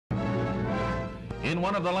In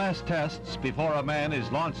one of the last tests before a man is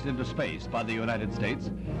launched into space by the United States,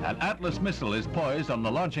 an Atlas missile is poised on the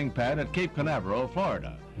launching pad at Cape Canaveral,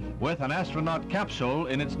 Florida. With an astronaut capsule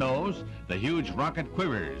in its nose, the huge rocket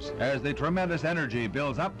quivers as the tremendous energy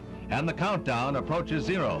builds up and the countdown approaches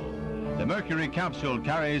zero. The Mercury capsule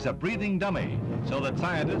carries a breathing dummy so that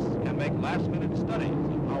scientists can make last-minute studies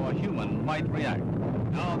of how a human might react.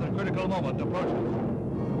 Now the critical moment approaches.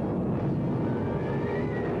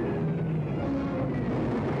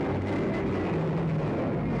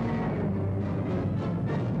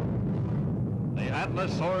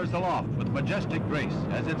 Atlas soars aloft with majestic grace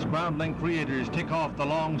as its groundling creators tick off the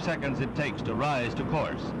long seconds it takes to rise to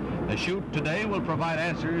course. The chute today will provide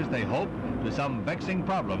answers, they hope, to some vexing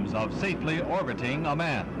problems of safely orbiting a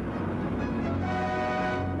man.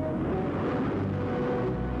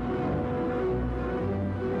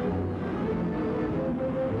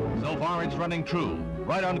 So far it's running true,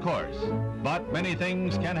 right on course, but many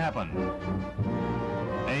things can happen.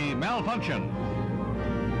 A malfunction.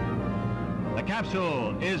 The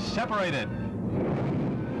capsule is separated,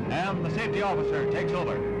 and the safety officer takes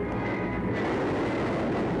over.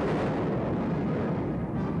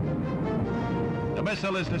 The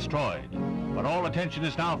missile is destroyed, but all attention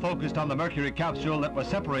is now focused on the Mercury capsule that was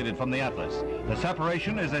separated from the Atlas. The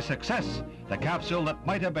separation is a success. The capsule that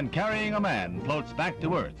might have been carrying a man floats back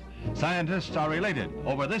to Earth. Scientists are elated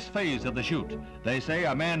over this phase of the chute. They say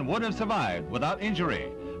a man would have survived without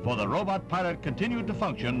injury, for the robot pilot continued to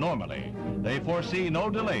function normally. They foresee no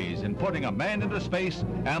delays in putting a man into space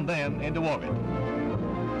and then into orbit.